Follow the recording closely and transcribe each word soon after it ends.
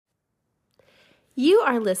You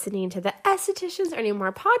are listening to the Estheticians Earning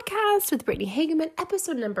More podcast with Brittany Hageman,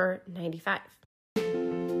 episode number 95.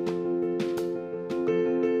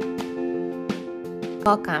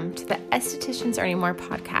 Welcome to the Estheticians Earning More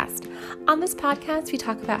podcast. On this podcast, we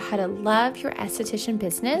talk about how to love your esthetician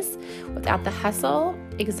business without the hustle,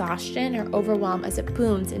 exhaustion, or overwhelm as it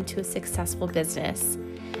booms into a successful business.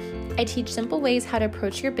 I teach simple ways how to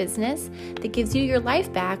approach your business that gives you your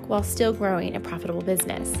life back while still growing a profitable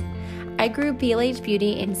business. I grew BLH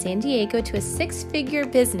Beauty in San Diego to a 6-figure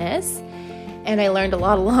business, and I learned a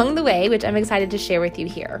lot along the way, which I'm excited to share with you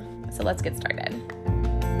here. So let's get started.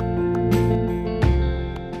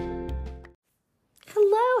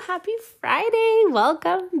 Hello, happy Friday.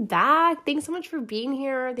 Welcome back. Thanks so much for being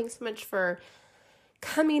here. Thanks so much for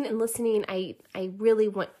coming and listening. I really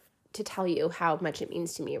want to tell you how much it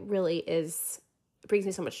means to me. It really it brings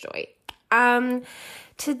me so much joy.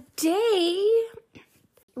 Today,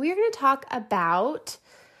 we are going to talk about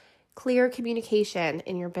clear communication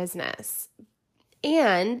in your business.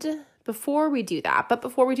 And before we do that,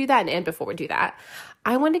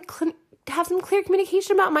 I want to have some clear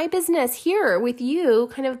communication about my business here with you,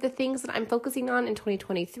 kind of the things that I'm focusing on in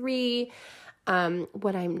 2023,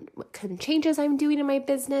 what kind of changes I'm doing in my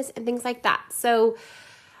business and things like that.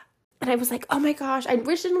 And I was like, oh my gosh,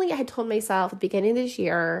 originally I had told myself at the beginning of this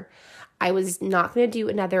year, I was not going to do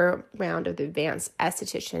another round of the Advanced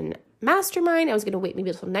Esthetician Mastermind. I was going to wait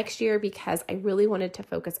maybe until next year because I really wanted to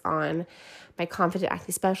focus on my Confident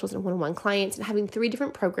Acne Specialist and one-on-one clients. And having 3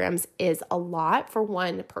 different programs is a lot for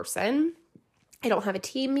one person. I don't have a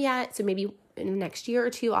team yet, so maybe in the next year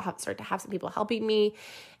or 2, I'll start to have some people helping me,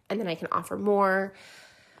 and then I can offer more.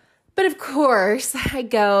 But of course, I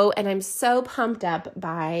go and I'm so pumped up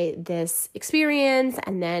by this experience.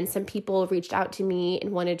 And then some people reached out to me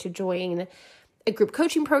and wanted to join a group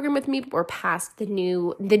coaching program with me, but we're past the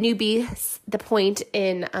point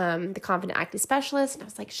in the Confident Acne Specialist. And I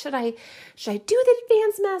was like, should I do the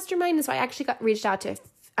Advanced Mastermind? And so I actually reached out to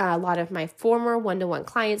a lot of my former one-to-one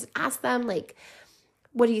clients and asked them, like,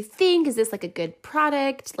 what do you think? Is this like a good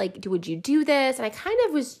product? Like, would you do this? And I kind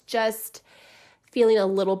of was just feeling a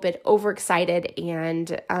little bit overexcited and,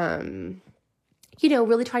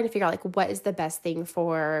 really trying to figure out like what is the best thing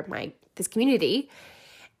for this community.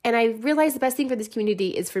 And I realized the best thing for this community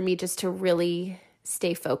is for me just to really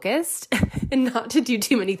stay focused and not to do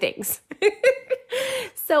too many things.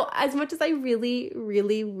 So as much as I really,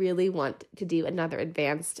 really, really want to do another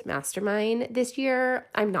advanced mastermind this year,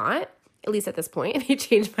 I'm not. At least at this point, I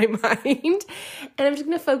changed my mind. And I'm just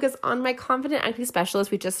going to focus on my Confident Acne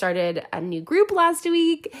Specialist. We just started a new group last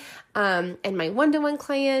week, and my one-to-one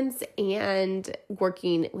clients, and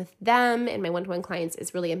working with them. And my one-to-one clients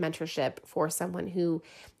is really a mentorship for someone who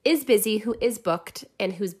is busy, who is booked,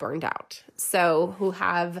 and who's burned out. So who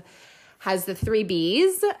has the 3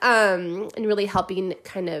 Bs, and really helping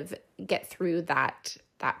kind of get through that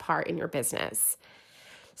part in your business.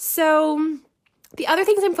 So the other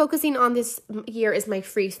things I'm focusing on this year is my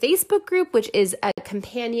free Facebook group, which is a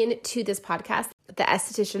companion to this podcast, the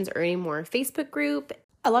Estheticians Earning More Facebook group.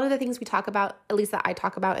 A lot of the things we talk about, at least that I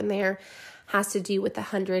talk about in there, has to do with the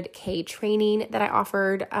 100K training that I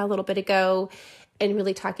offered a little bit ago, and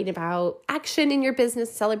really talking about action in your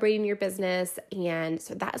business, celebrating your business. And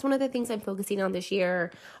so that is one of the things I'm focusing on this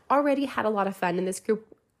year. Already had a lot of fun in this group,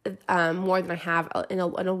 more than I have in a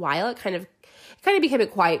while. It kind of became a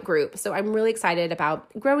quiet group. So I'm really excited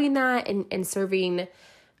about growing that and serving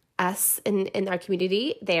us in our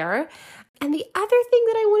community there. And the other thing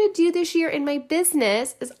that I want to do this year in my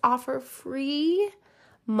business is offer free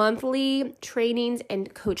monthly trainings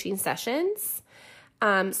and coaching sessions.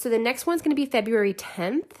 So the next one's going to be February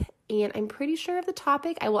 10th, and I'm pretty sure of the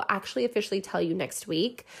topic. I will actually officially tell you next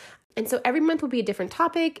week. And so every month will be a different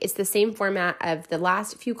topic. It's the same format of the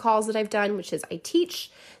last few calls that I've done, which is I teach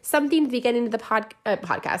something at the beginning of the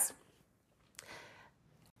podcast.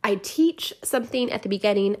 I teach something at the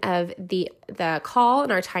beginning of the call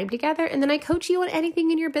and our time together, and then I coach you on anything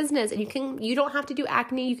in your business. And you don't have to do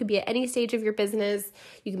acne. You could be at any stage of your business.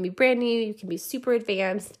 You can be brand new. You can be super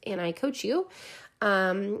advanced, and I coach you.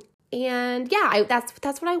 And yeah,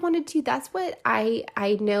 that's what I want to do. That's what I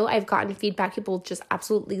know. I've gotten feedback. People just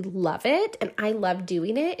absolutely love it, and I love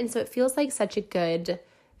doing it. And so it feels like such a good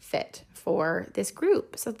fit for this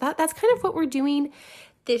group. So that's kind of what we're doing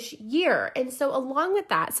this year. And so along with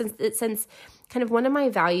that, since kind of one of my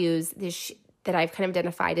values that I've kind of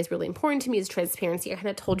identified is really important to me is transparency. I kind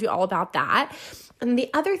of told you all about that. And the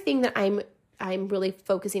other thing that I'm really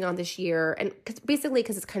focusing on this year, and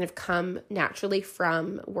because it's kind of come naturally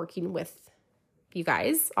from working with you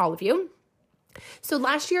guys, all of you, So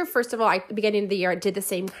last year, first of all, at the beginning of the year, I did the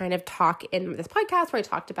same kind of talk in this podcast where I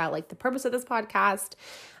talked about like the purpose of this podcast.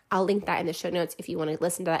 I'll link that in the show notes if you want to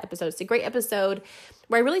listen to that episode. It's a great episode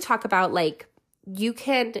where I really talk about like you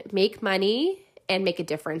can make money and make a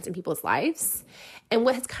difference in people's lives. And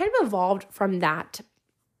what has kind of evolved from that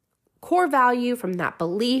core value, from that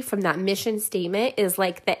belief, from that mission statement is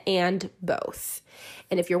like the and both.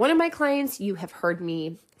 And if you're one of my clients, you have heard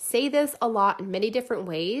me say this a lot in many different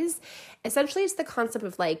ways. Essentially, it's the concept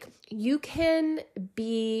of like you can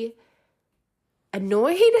be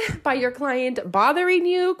annoyed by your client bothering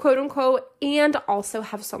you, quote unquote, and also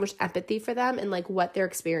have so much empathy for them and like what they're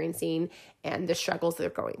experiencing and the struggles they're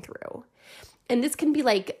going through. And this can be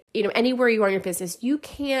like, anywhere you are in your business, you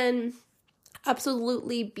can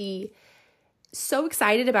absolutely be so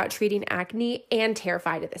excited about treating acne and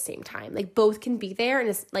terrified at the same time. Like both can be there. And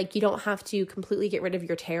it's like, you don't have to completely get rid of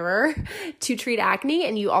your terror to treat acne.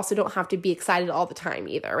 And you also don't have to be excited all the time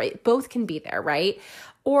either, right? Both can be there, right?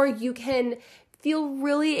 Or you can feel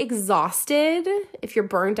really exhausted if you're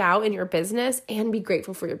burned out in your business and be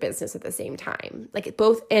grateful for your business at the same time. Like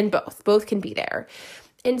both can be there.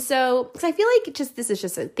 And so, because I feel like this is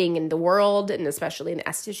just a thing in the world and especially in the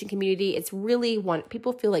esthetician community, it's really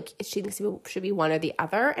people feel like it should be one or the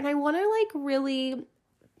other. And I want to like really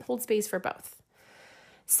hold space for both.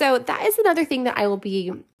 So that is another thing that I will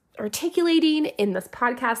be articulating in this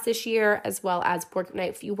podcast this year, as well as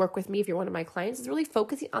if you work with me, if you're one of my clients, is really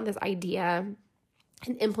focusing on this idea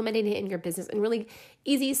and implementing it in your business in really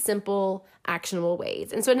easy, simple, actionable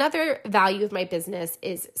ways. And so another value of my business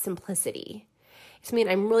is simplicity. Something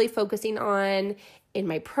I'm really focusing on in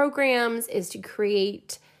my programs is to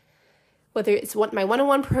create, whether it's my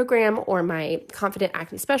one-on-one program or my Confident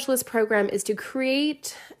Acne Specialist program, is to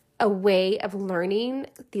create a way of learning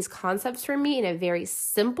these concepts from me in a very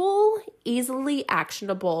simple, easily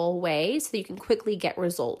actionable way so that you can quickly get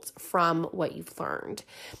results from what you've learned.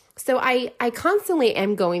 So I constantly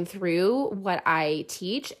am going through what I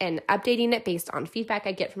teach and updating it based on feedback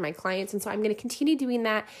I get from my clients. And so I'm going to continue doing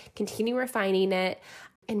that, continue refining it,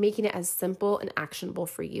 and making it as simple and actionable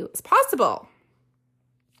for you as possible.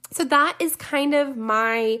 So that is kind of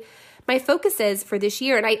my focuses for this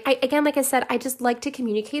year. And I again, like I said, I just like to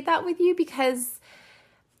communicate that with you because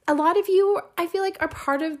a lot of you, I feel like, are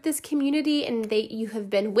part of this community and you have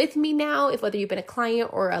been with me now, whether you've been a client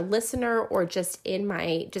or a listener or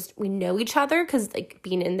we know each other because like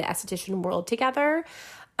being in the esthetician world together.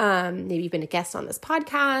 Maybe you've been a guest on this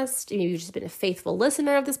podcast. Maybe you've just been a faithful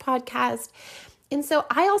listener of this podcast. And so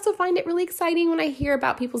I also find it really exciting when I hear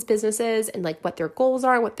about people's businesses and like what their goals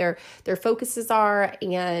are, what their focuses are.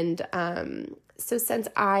 And so since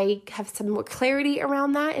I have some more clarity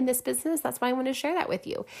around that in this business, that's why I want to share that with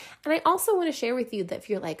you. And I also want to share with you that if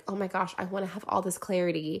you're like, oh my gosh, I want to have all this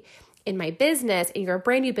clarity in my business and you're a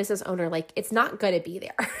brand new business owner, like it's not going to be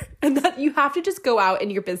there. And that you have to just go out in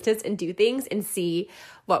your business and do things and see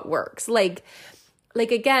what works. Like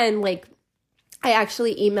again, like I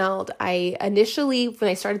actually I initially, when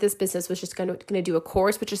I started this business, was just going to do a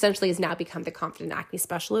course, which essentially has now become the Confident Acne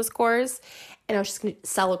Specialist course. And I was just going to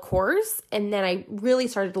sell a course. And then I really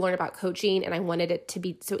started to learn about coaching and I wanted it to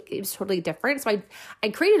be, so it was totally different. So I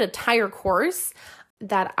created an entire course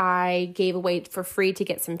that I gave away for free to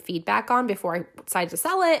get some feedback on before I decided to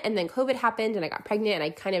sell it. And then COVID happened and I got pregnant and I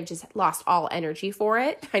kind of just lost all energy for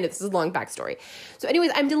it. I know this is a long backstory. So anyways,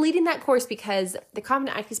 I'm deleting that course because the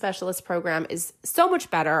Confident Acne Specialist program is so much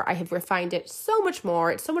better. I have refined it so much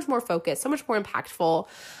more. It's so much more focused, so much more impactful.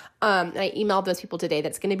 And I emailed those people today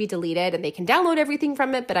that's going to be deleted and they can download everything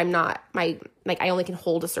from it, but I only can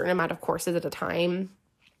hold a certain amount of courses at a time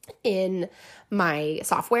in my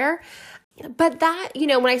software. But that,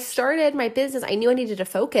 when I started my business, I knew I needed to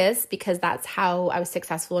focus because that's how I was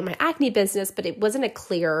successful in my acne business, but it wasn't a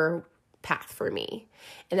clear path for me.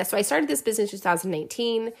 And that's why I started this business in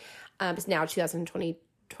 2019. It's now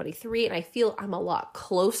 2023, and I feel I'm a lot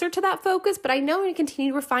closer to that focus, but I know I'm going to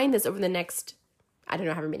continue to refine this over the next, I don't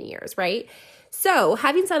know how many years, right? So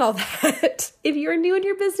having said all that, if you're new in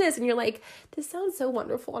your business and you're like, this sounds so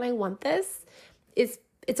wonderful and I want this, it's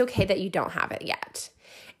okay that you don't have it yet.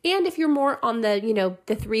 And if you're more on the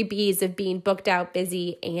 3 B's of being booked out,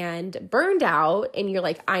 busy, and burned out, and you're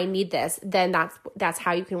like, I need this, then that's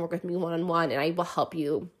how you can work with me one-on-one, and I will help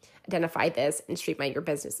you identify this and streamline your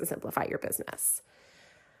business and simplify your business.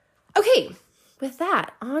 Okay, with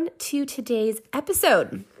that, on to today's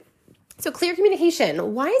episode. So clear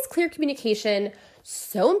communication. Why is clear communication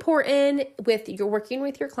so important with you're working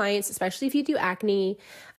with your clients, especially if you do acne?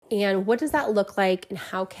 And what does that look like? And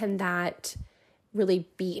how can that really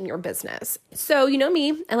be in your business. So, you know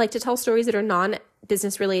me, I like to tell stories that are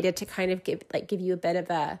non-business related to kind of give you a bit of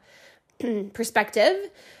a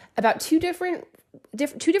perspective about two different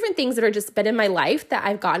things that are just been in my life that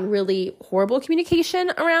I've gotten really horrible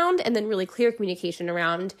communication around and then really clear communication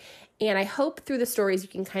around. And I hope through the stories you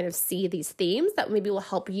can kind of see these themes that maybe will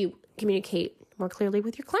help you communicate more clearly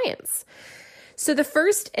with your clients. So the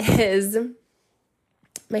first is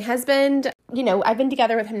my husband. I've been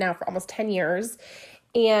together with him now for almost 10 years.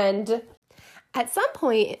 And at some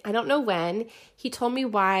point, I don't know when, he told me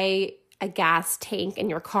why a gas tank in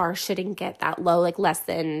your car shouldn't get that low, like less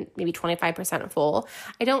than maybe 25% full.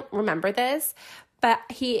 I don't remember this, but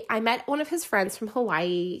I met one of his friends from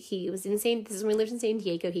Hawaii. This is when we lived in San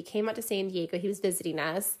Diego. He came out to San Diego. He was visiting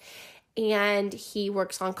us, and he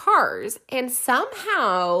works on cars. And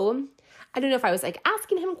somehow, I don't know if I was like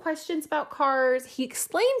asking him questions about cars, he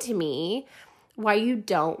explained to me why you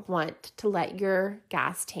don't want to let your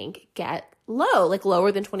gas tank get low, like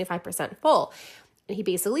lower than 25% full. And he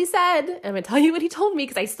basically said, and I'm going to tell you what he told me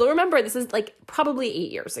because I still remember, this is like probably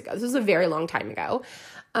 8 years ago. This was a very long time ago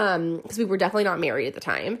because we were definitely not married at the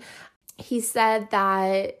time. He said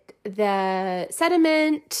that the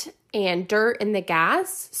sediment and dirt in the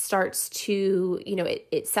gas starts to,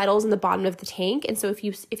 it settles in the bottom of the tank. And so if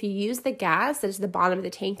you use the gas that is the bottom of the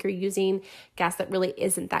tank, you're using gas that really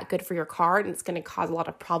isn't that good for your car, and it's going to cause a lot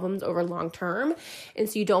of problems over long term. And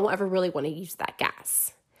so you don't ever really want to use that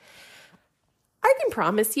gas. I can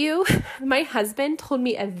promise you, my husband told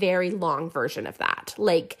me a very long version of that.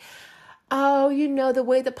 Like, oh, the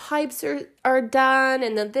way the pipes are done,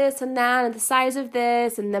 and the this and that, and the size of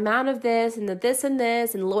this, and the amount of this, and the this,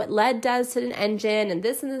 and what lead does to an engine, and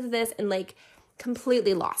this, and like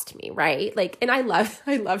completely lost me, right? Like, and I love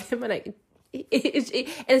him, and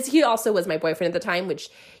and he also was my boyfriend at the time, which,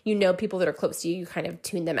 people that are close to you kind of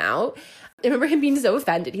tune them out. I remember him being so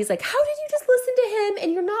offended. He's like, how did you just listen to him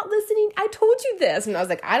and you're not listening? I told you this. And I was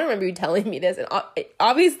like, I don't remember you telling me this. And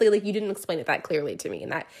obviously, like, you didn't explain it that clearly to me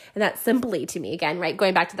and that simply to me. Again, right?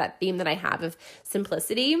 Going back to that theme that I have of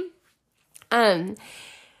simplicity.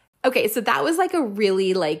 Okay, so that was like a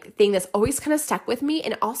really like thing that's always kind of stuck with me,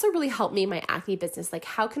 and it also really helped me in my acne business. Like,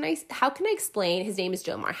 how can I explain? His name is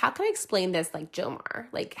Jomar. How can I explain this like Jomar?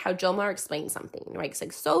 Like how Jomar explains something, right? It's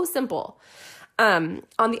like so simple. On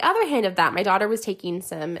the other hand of that, my daughter was taking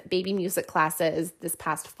some baby music classes this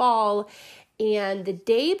past fall, and the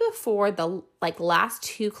day before the like last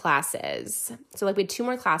two classes, so like we had two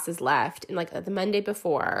more classes left, and like the Monday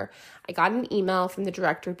before, I got an email from the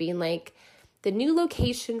director being like, the new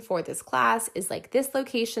location for this class is like this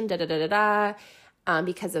location,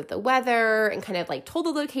 because of the weather, and kind of like told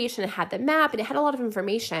the location. It had the map and it had a lot of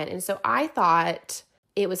information. And so I thought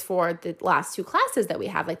it was for the last two classes that we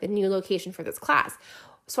have, like the new location for this class.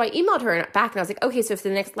 So I emailed her back and I was like, okay, so if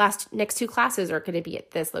the next two classes are going to be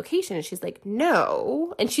at this location, and she's like,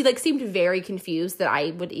 no. And she like seemed very confused that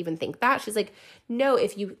I would even think that. She's like, no,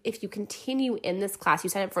 if you continue in this class,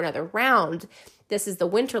 you sign up for another round, this is the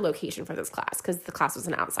winter location for this class, because the class was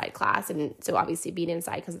an outside class. And so obviously being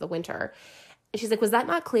inside because of the winter. And she's like, was that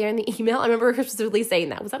not clear in the email? I remember her specifically saying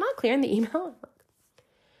that. Was that not clear in the email?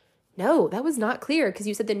 No, that was not clear, because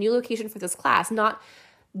you said the new location for this class, not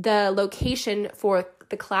the location for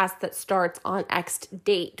the class that starts on X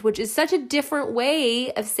date, which is such a different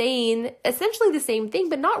way of saying essentially the same thing,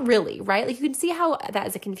 but not really, right? Like, you can see how that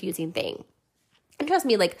is a confusing thing. And trust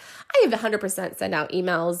me, like, I have 100% sent out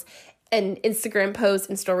emails and Instagram posts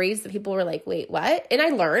and stories that people were like, wait, what? And I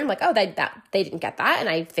learned like, oh, they didn't get that. And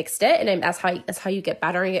I fixed it. And that's how you get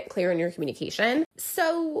better and get clear in your communication.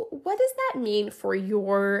 So what does that mean for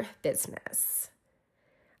your business?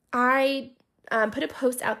 I put a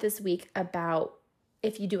post out this week about,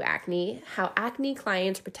 if you do acne, how acne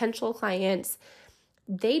clients, potential clients,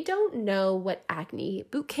 they don't know what acne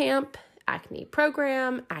bootcamp, acne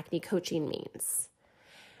program, acne coaching means.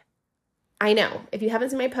 I know if you haven't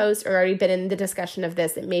seen my post or already been in the discussion of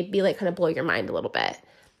this, it may be like kind of blow your mind a little bit,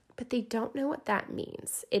 but they don't know what that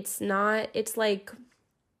means. It's like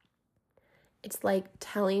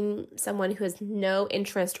telling someone who has no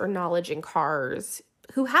interest or knowledge in cars,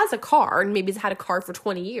 who has a car and maybe has had a car for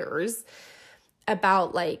 20 years,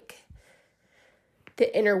 about like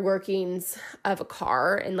the inner workings of a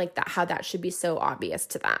car and like that, how that should be so obvious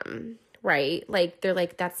to them, right? Like, they're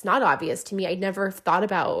like, that's not obvious to me. I never thought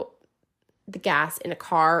about the gas in a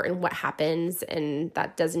car and what happens, and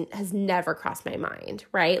that has never crossed my mind,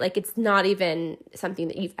 right? Like, it's not even something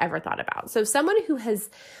that you've ever thought about. So someone who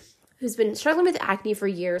who's been struggling with acne for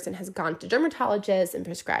years and has gone to dermatologists and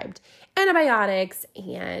prescribed antibiotics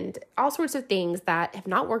and all sorts of things that have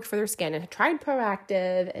not worked for their skin, and have tried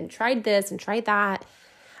Proactiv and tried this and tried that,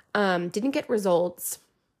 didn't get results.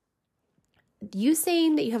 You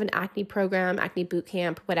saying that you have an acne program, acne boot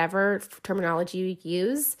camp, whatever terminology you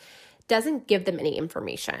use, doesn't give them any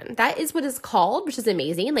information. That is what it's called, which is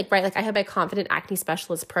amazing. Like, right, like I have my Confident Acne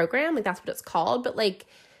Specialist program, like that's what it's called, but like,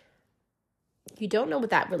 you don't know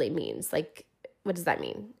what that really means. Like, what does that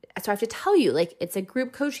mean? So I have to tell you, like, it's a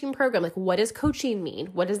group coaching program. Like, what does coaching mean?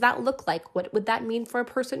 What does that look like? What would that mean for a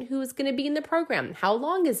person who is going to be in the program? How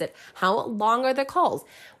long is it? How long are the calls?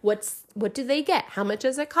 What do they get? How much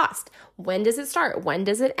does it cost? When does it start? When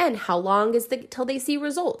does it end? How long is till they see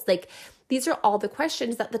results? Like, these are all the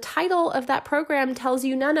questions that the title of that program tells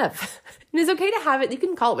you none of. And it's okay to have it. You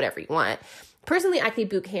can call it whatever you want. Personally, Acne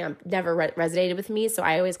Boot Camp never resonated with me, so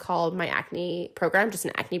I always called my acne program just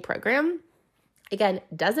an acne program. Again,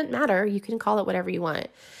 doesn't matter. You can call it whatever you want.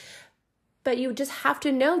 But you just have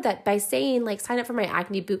to know that by saying, like, sign up for my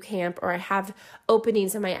acne boot camp, or I have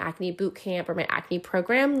openings in my acne boot camp or my acne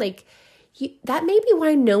program, like, that may be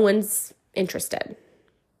why no one's interested.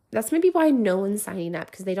 That's maybe why no one's signing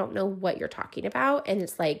up, because they don't know what you're talking about. And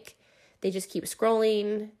it's like, they just keep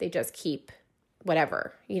scrolling. They just keep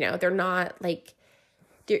whatever, they're not like,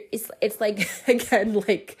 it's like, again,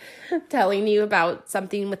 like telling you about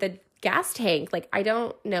something with a gas tank. Like, I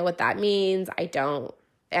don't know what that means. I don't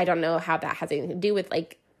know how that has anything to do with,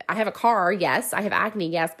 like, I have a car. Yes. I have acne.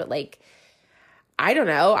 Yes. But like, I don't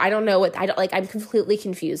know. I'm completely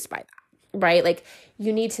confused by that. Right? Like,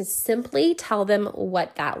 you need to simply tell them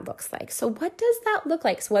what that looks like. So what does that look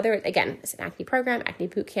like? So whether, again, it's an acne program, acne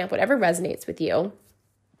boot camp, whatever resonates with you,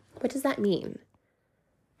 what does that mean?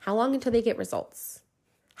 How long until they get results?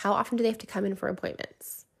 How often do they have to come in for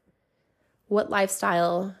appointments? What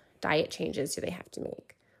lifestyle diet changes do they have to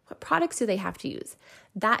make? What products do they have to use?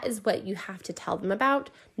 That is what you have to tell them about,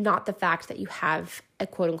 not the fact that you have a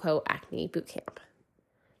quote-unquote acne boot camp.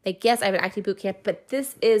 Like, yes, I have an acne boot camp, but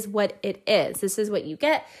this is what it is. This is what you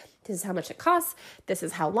get. This is how much it costs. This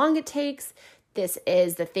is how long it takes. This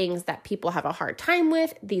is the things that people have a hard time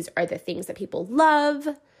with. These are the things that people love.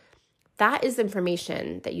 That is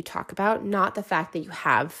information that you talk about, not the fact that you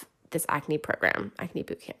have this acne program, acne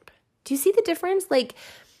boot camp. Do you see the difference? Like,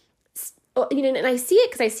 and I see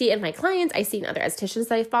it because I see it in my clients. I see it in other estheticians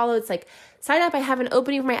that I follow. It's like, sign up. I have an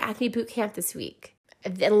opening for my acne boot camp this week.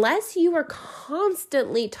 Unless you are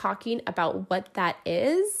constantly talking about what that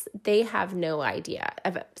is, they have no idea.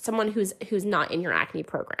 Of someone who's not in your acne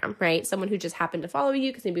program, right? Someone who just happened to follow you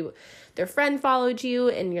because maybe their friend followed you,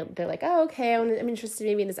 and they're like, oh, okay, I'm interested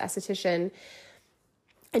maybe in this esthetician,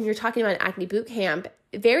 and you're talking about an acne boot camp.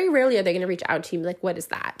 Very rarely are they going to reach out to you and be like, what is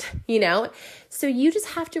that? So you just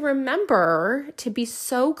have to remember to be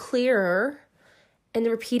so clear and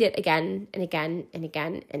repeat it again and again and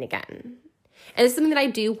again and again. And it's something that I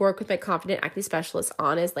do work with my Confident Acne Specialist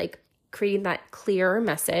on, is like creating that clear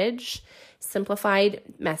message, simplified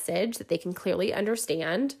message that they can clearly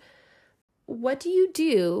understand. What do you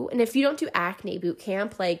do? And if you don't do acne boot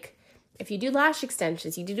camp, like if you do lash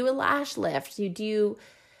extensions, you do a lash lift, you do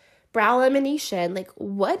brow lamination, like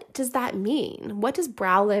what does that mean? What does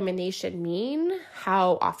brow lamination mean?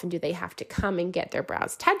 How often do they have to come and get their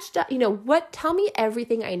brows touched up? Tell me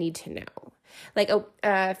everything I need to know. Like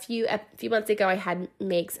a few months ago, I had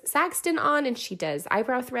Megs Saxton on, and she does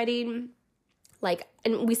eyebrow threading. Like,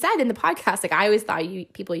 and we said in the podcast, like, I always thought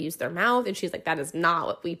people use their mouth, and she's like, that is not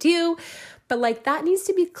what we do. But like, that needs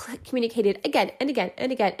to be communicated again and again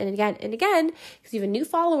and again and again and again, because you have a new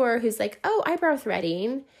follower who's like, oh, eyebrow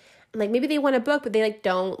threading. And like, maybe they want a book, but they like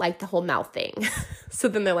don't like the whole mouth thing. So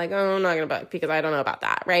then they're like, oh, I'm not gonna book because I don't know about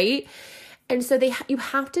that, right? And so you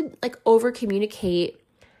have to like over communicate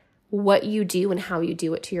what you do and how you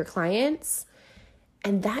do it to your clients.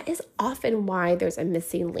 And that is often why there's a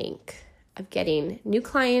missing link of getting new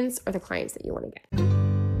clients or the clients that you want to get.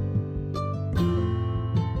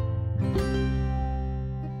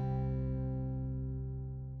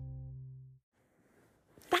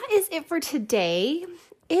 That is it for today.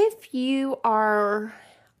 If you are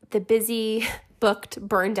the busy, booked,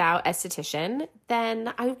 burned out esthetician,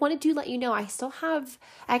 then I wanted to let you know I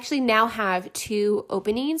actually now have 2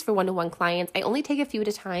 openings for one-to-one clients. I only take a few at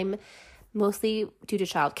a time, mostly due to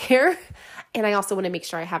childcare. And I also want to make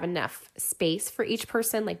sure I have enough space for each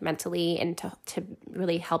person, like mentally, and to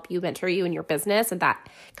really help you, mentor you in your business and that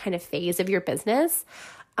kind of phase of your business.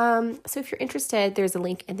 So if you're interested, there's a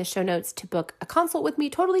link in the show notes to book a consult with me,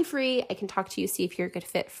 totally free. I can talk to you, see if you're a good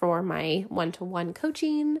fit for my one-to-one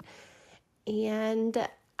coaching. And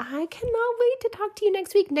I cannot wait to talk to you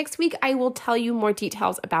next week. Next week, I will tell you more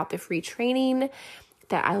details about the free training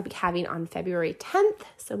that I will be having on February 10th.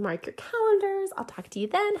 So mark your calendars. I'll talk to you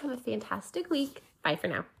then. Have a fantastic week. Bye for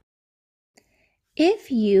now. If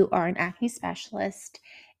you are an acne specialist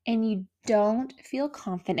and you don't feel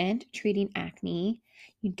confident treating acne,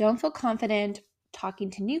 you don't feel confident talking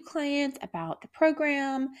to new clients about the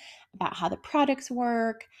program, about how the products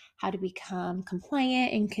work, how to become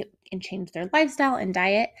compliant and change their lifestyle and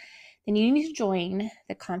diet, then you need to join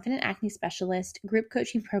the Confident Acne Specialist group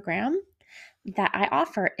coaching program that I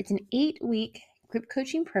offer. It's an 8-week group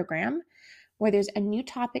coaching program where there's a new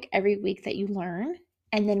topic every week that you learn.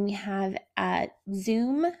 And then we have a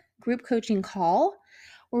Zoom group coaching call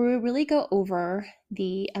where we really go over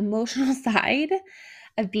the emotional side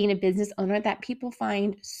of being a business owner that people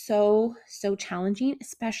find so challenging,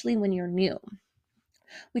 especially when you're new.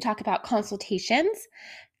 We talk about consultations,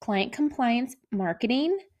 client compliance,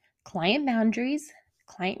 marketing, client boundaries,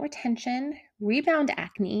 client retention, rebound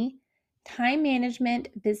acne, time management,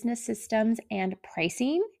 business systems, and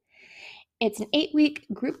pricing. It's an 8-week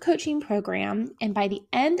group coaching program, and by the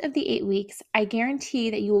end of the 8 weeks, I guarantee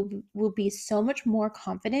that you will be so much more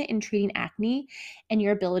confident in treating acne and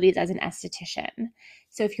your abilities as an esthetician.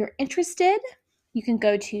 So if you're interested, you can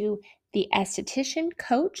go to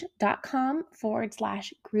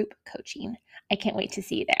theestheticiancoach.com/group coaching. I can't wait to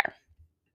see you there.